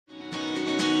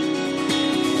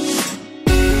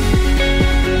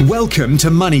Welcome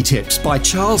to Money Tips by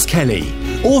Charles Kelly,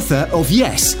 author of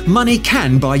Yes, Money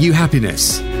Can Buy You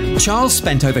Happiness. Charles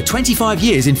spent over 25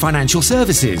 years in financial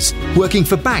services, working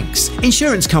for banks,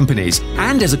 insurance companies,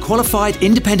 and as a qualified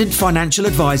independent financial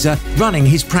advisor running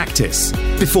his practice,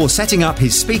 before setting up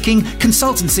his speaking,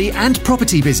 consultancy, and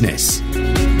property business.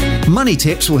 Money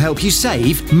Tips will help you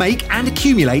save, make, and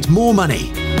accumulate more money,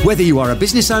 whether you are a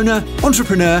business owner,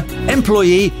 entrepreneur,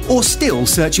 employee, or still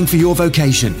searching for your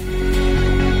vocation.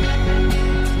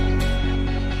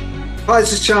 Hi,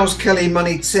 this is Charles Kelly,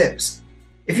 Money Tips.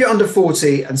 If you're under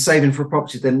 40 and saving for a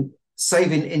property, then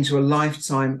saving into a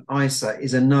lifetime ISA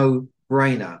is a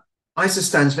no-brainer. ISA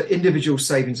stands for Individual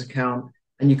Savings Account,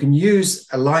 and you can use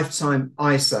a lifetime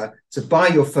ISA to buy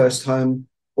your first home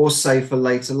or save for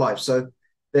later life. So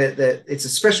it's a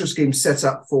special scheme set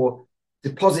up for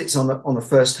deposits on the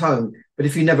first home. But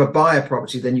if you never buy a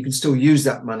property, then you can still use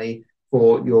that money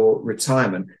for your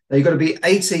retirement. Now, you've got to be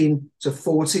 18 to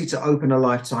 40 to open a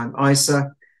lifetime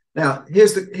ISA. Now,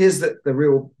 here's the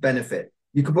real benefit.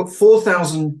 You can put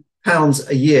 £4,000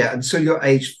 a year until you're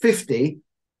age 50,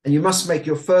 and you must make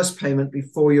your first payment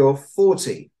before you're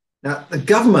 40. Now, the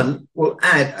government will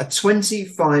add a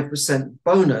 25%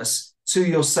 bonus to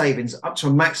your savings up to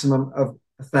a maximum of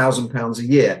 £1,000 a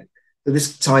year. So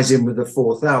this ties in with the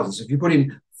 4,000. So if you put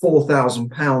in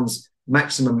 £4,000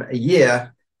 maximum a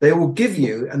year, they will give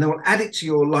you, and they will add it to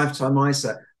your lifetime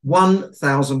ISA,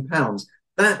 £1,000.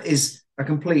 That is a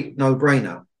complete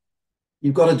no-brainer.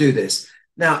 You've got to do this.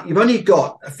 Now, you've only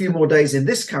got a few more days in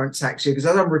this current tax year, because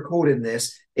as I'm recording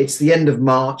this, it's the end of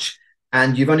March,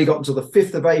 and you've only got until the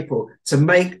 5th of April to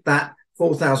make that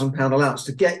 £4,000 allowance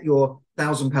to get your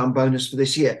 £1,000 bonus for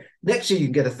this year. Next year, you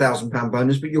can get a £1,000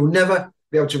 bonus, but you'll never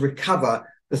be able to recover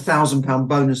the £1,000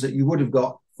 bonus that you would have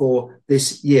got for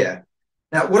this year.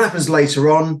 Now, what happens later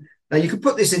on? Now, you can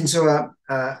put this into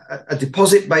a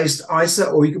deposit-based ISA,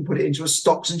 or you can put it into a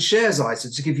stocks and shares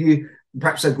ISA to give you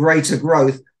perhaps a greater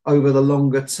growth over the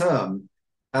longer term.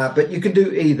 But you can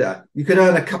do either. You can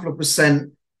earn a couple of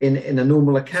percent in a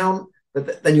normal account,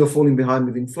 but then you're falling behind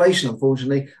with inflation,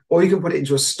 unfortunately. Or you can put it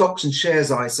into a stocks and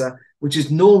shares ISA, which is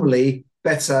normally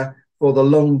better for the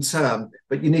long term,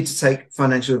 but you need to take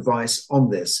financial advice on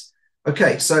this.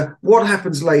 Okay, so what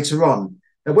happens later on?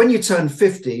 Now, when you turn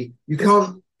 50, you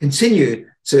can't continue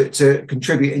to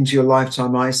contribute into your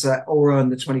lifetime ISA or earn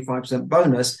the 25%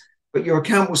 bonus, but your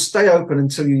account will stay open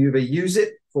until you either use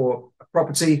it for a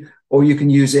property or you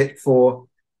can use it for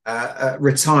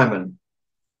retirement.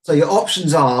 So your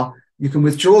options are, you can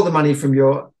withdraw the money from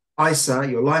your ISA,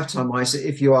 your lifetime ISA,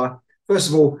 if you are, first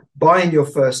of all, buying your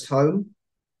first home.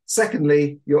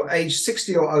 Secondly, you're age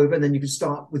 60 or over, and then you can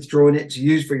start withdrawing it to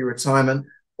use for your retirement.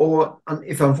 Or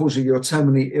if unfortunately you're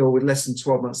terminally ill with less than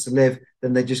 12 months to live,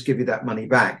 then they just give you that money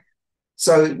back.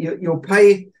 So you'll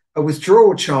pay a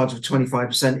withdrawal charge of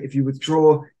 25% if you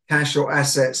withdraw cash or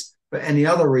assets for any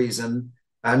other reason,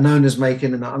 known as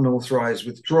making an unauthorized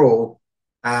withdrawal.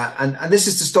 And this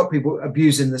is to stop people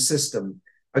abusing the system.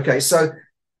 Okay, so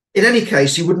in any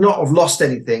case, you would not have lost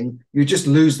anything. You just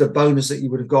lose the bonus that you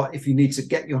would have got if you need to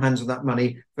get your hands on that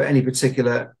money for any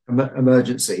particular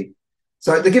emergency.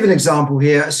 So to give an example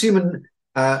here, assuming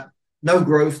no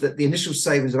growth, that the initial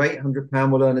savings of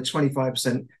 £800 will earn a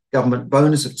 25% government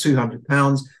bonus of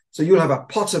 £200. So you'll have a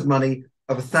pot of money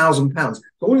of £1,000. So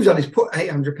all you've done is put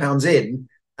 £800 in,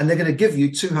 and they're going to give you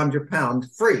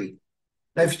 £200 free.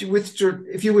 Now, if you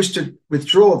wish to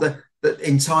withdraw the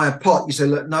entire pot, you say,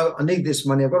 look, no, I need this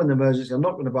money. I've got an emergency. I'm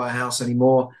not going to buy a house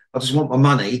anymore. I just want my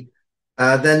money.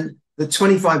 Then the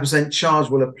 25%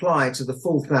 charge will apply to the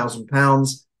full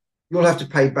 £1,000. You'll have to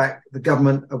pay back the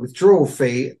government a withdrawal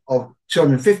fee of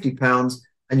 £250,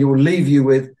 and you will leave you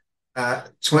with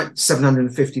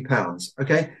 £750.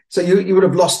 Okay, so you would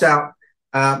have lost out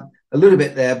a little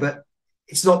bit there, but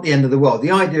it's not the end of the world.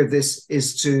 The idea of this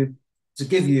is to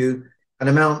give you an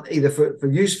amount either for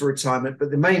use for retirement,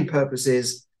 but the main purpose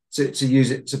is to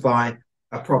use it to buy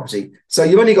a property. So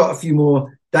you've only got a few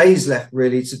more days left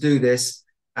really to do this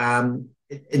in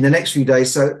the next few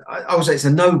days. So I would say it's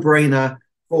a no-brainer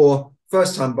for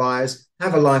first-time buyers.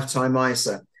 Have a lifetime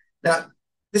ISA. Now,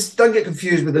 don't get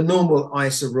confused with the normal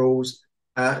ISA rules.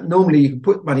 Normally, you can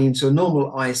put money into a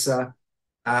normal ISA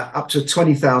up to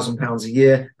 £20,000 a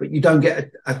year, but you don't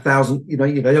get $1,000. You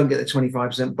don't get the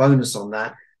 25% bonus on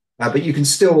that. But you can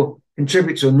still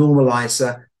contribute to a normal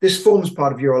ISA. This forms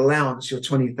part of your allowance, your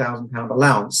 £20,000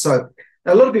 allowance. So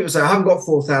now a lot of people say, I haven't got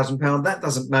 £4,000. That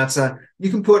doesn't matter. You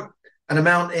can put an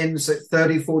amount in, so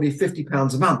 30, 40, 50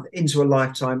 pounds a month into a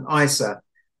lifetime ISA.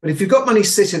 But if you've got money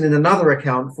sitting in another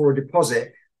account for a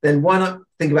deposit, then why not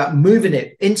think about moving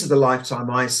it into the lifetime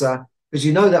ISA because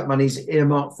you know that money's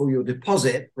earmarked for your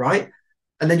deposit, right?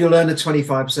 And then you'll earn a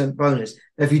 25% bonus.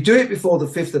 Now, if you do it before the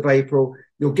 5th of April,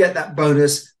 you'll get that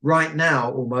bonus right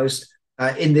now almost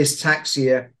in this tax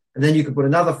year. And then you can put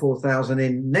another 4,000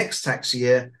 in next tax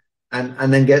year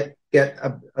and then get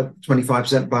a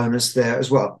 25% bonus there as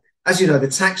well. As you know, the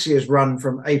tax years run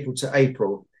from April to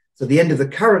April. So the end of the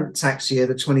current tax year,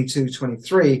 the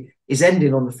 22-23, is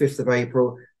ending on the 5th of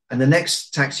April. And the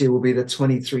next tax year will be the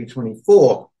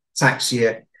 23-24 tax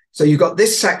year. So you've got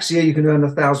this tax year, you can earn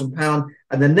 £1,000.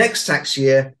 And the next tax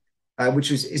year,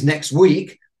 which is next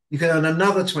week, you can earn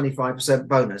another 25%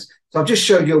 bonus. So I've just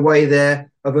showed you a way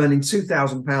there of earning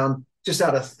 £2,000 just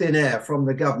out of thin air from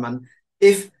the government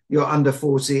if you're under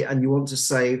 40 and you want to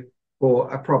save for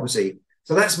a property.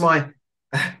 So that's my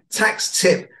tax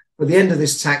tip for the end of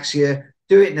this tax year.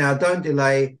 Do it now, don't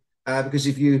delay, because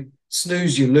if you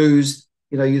snooze, you lose.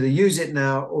 You either use it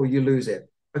now or you lose it.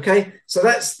 Okay, so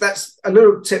that's a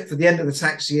little tip for the end of the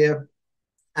tax year.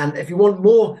 And if you want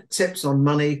more tips on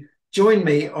money, join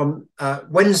me on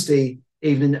Wednesday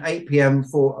evening at 8 p.m.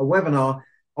 for a webinar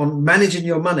on managing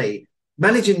your money.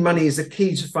 Managing money is the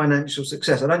key to financial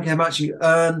success. I don't care how much you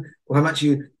earn or how much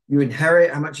you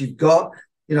inherit, how much you've got.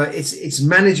 It's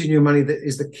managing your money that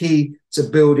is the key to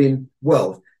building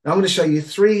wealth. Now, I'm going to show you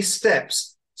 3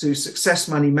 steps to success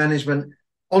money management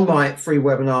on my free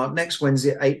webinar next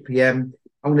Wednesday at 8 p.m.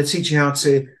 I'm going to teach you how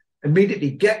to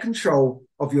immediately get control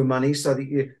of your money so that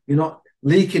you're not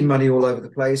leaking money all over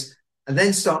the place. And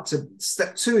then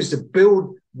step 2 is to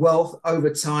build wealth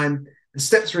over time. And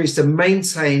step 3 is to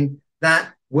maintain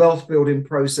that wealth building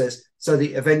process so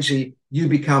that eventually you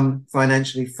become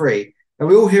financially free. And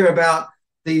we all hear about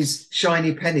these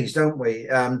shiny pennies, don't we?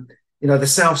 The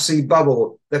South Sea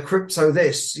bubble, the crypto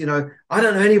this. I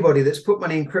don't know anybody that's put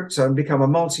money in crypto and become a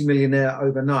multimillionaire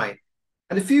overnight.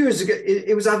 And a few years ago,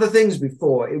 it was other things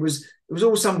before. It was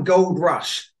all some gold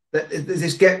rush,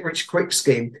 this get rich quick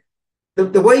scheme.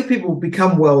 The way people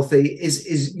become wealthy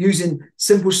is using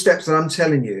simple steps that I'm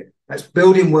telling you. That's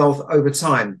building wealth over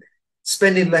time,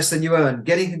 spending less than you earn,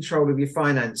 getting control of your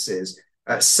finances,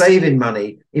 saving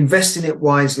money, investing it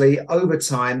wisely over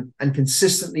time, and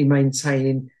consistently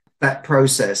maintaining that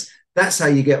process. That's how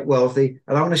you get wealthy.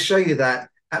 And I'm going to show you that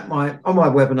on my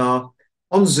webinar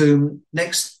on Zoom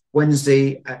next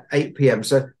Wednesday at 8 p.m.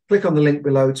 So click on the link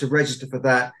below to register for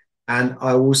that, and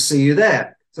I will see you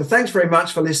there. So thanks very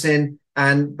much for listening,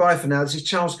 and bye for now. This is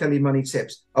Charles Kelly, Money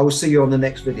Tips. I will see you on the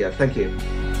next video. Thank you.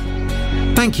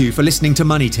 Thank you for listening to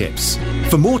Money Tips.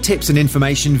 For more tips and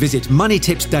information, visit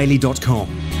moneytipsdaily.com.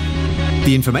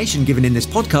 The information given in this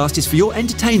podcast is for your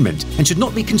entertainment and should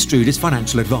not be construed as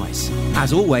financial advice.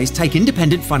 As always, take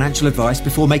independent financial advice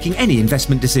before making any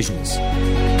investment decisions.